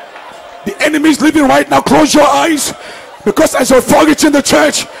now. The enemy is living right now. Close your eyes, because as authority in the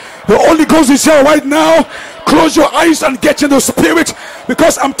church, the Holy Ghost is here right now. Close your eyes and get in the spirit,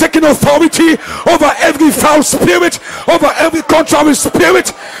 because I'm taking authority over every foul spirit, over every contrary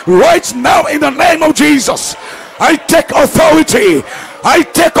spirit right now in the name of Jesus. I take authority. I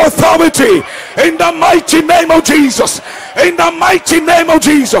take authority in the mighty name of Jesus. In the mighty name of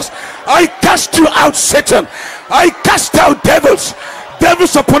Jesus, I cast you out, Satan. I cast out devils,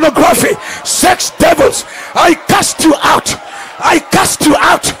 devils of pornography, sex devils. I cast you out. I cast you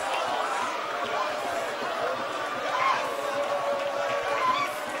out.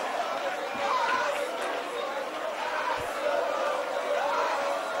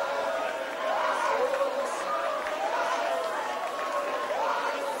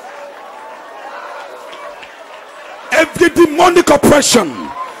 Every demonic oppression,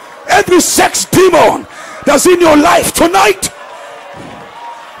 every sex demon that's in your life tonight,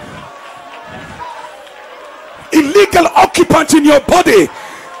 illegal occupant in your body,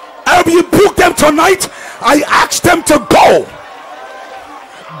 I rebuke them tonight. I ask them to go.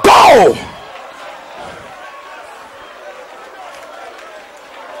 Go.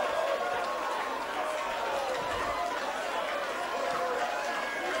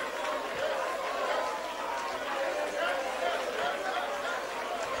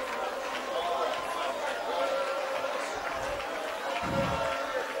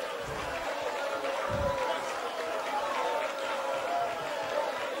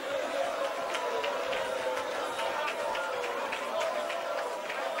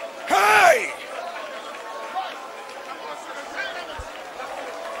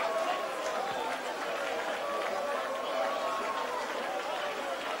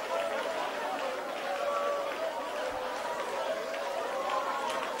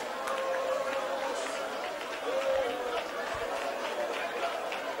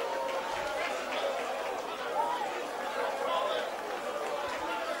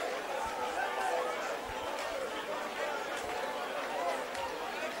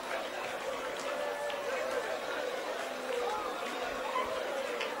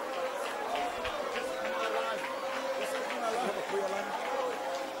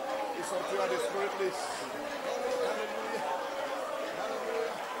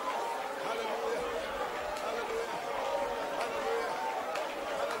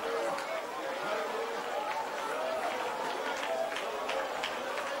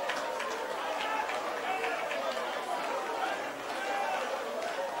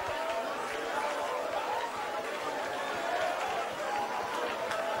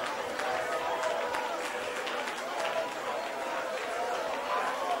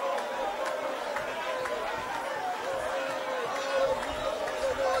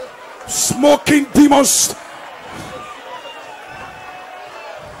 Smoking demons,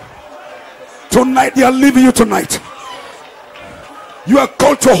 tonight they are leaving you. Tonight you are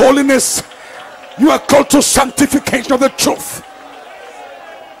called to holiness. You are called to sanctification of the truth.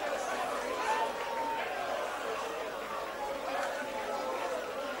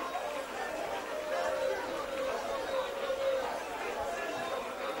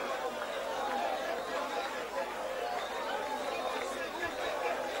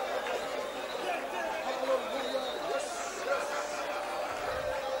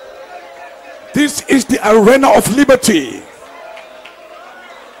 This is the arena of liberty.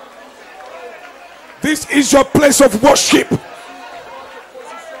 This is your place of worship.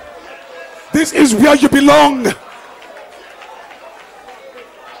 This is where you belong.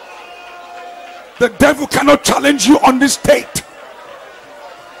 The devil cannot challenge you on this state.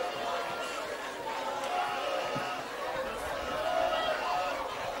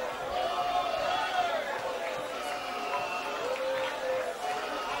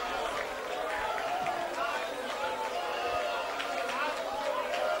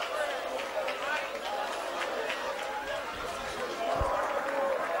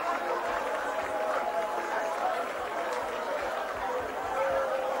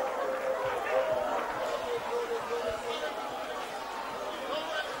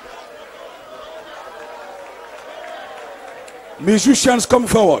 Musicians, come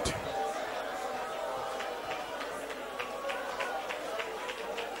forward.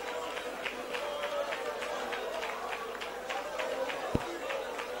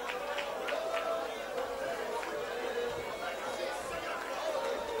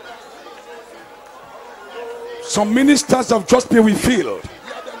 Some ministers have just been refilled.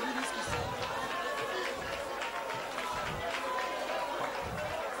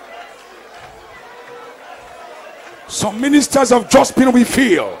 Some ministers have just been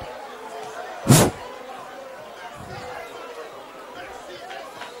refilled.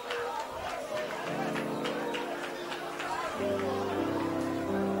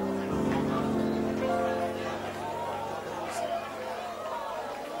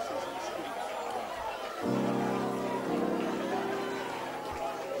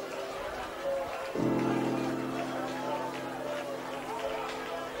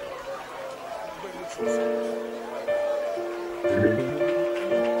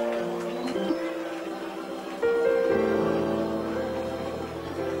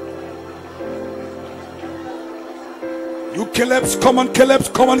 You Calebs, come on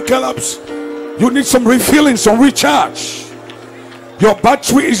Calebs, come on Calebs. You need some refilling, some recharge. Your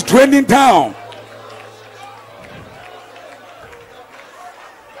battery is draining down.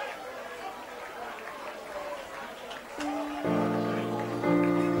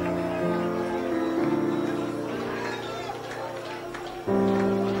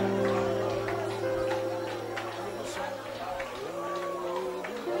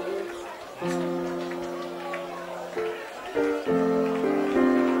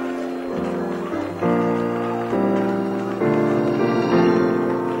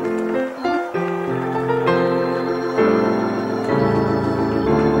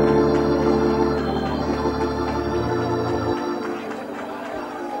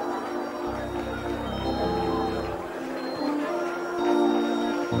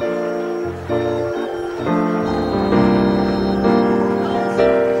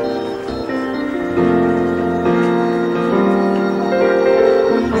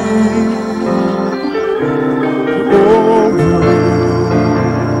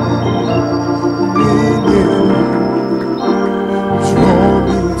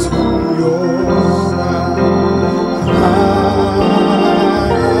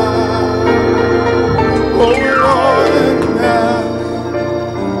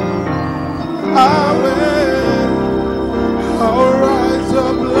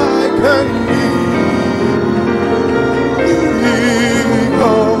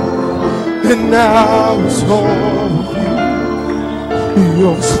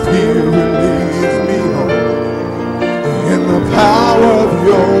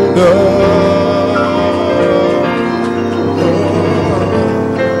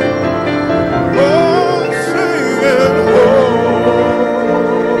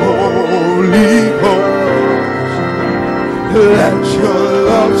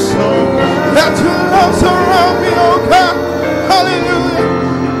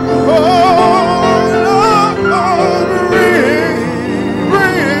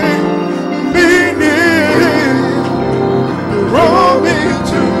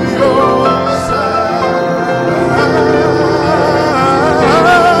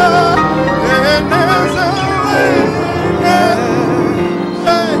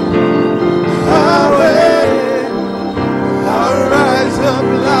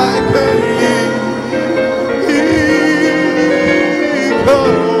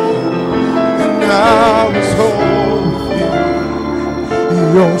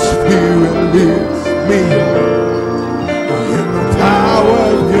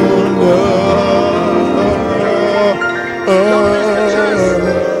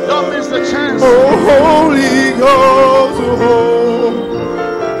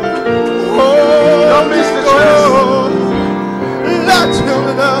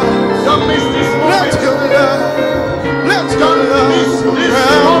 Don't miss this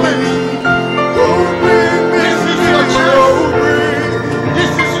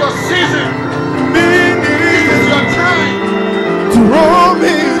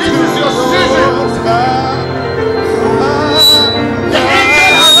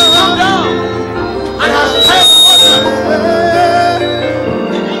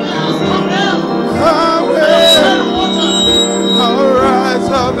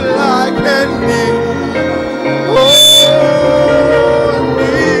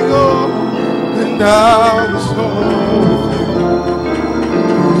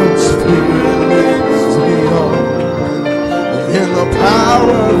in the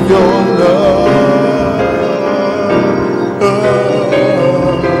power of your love.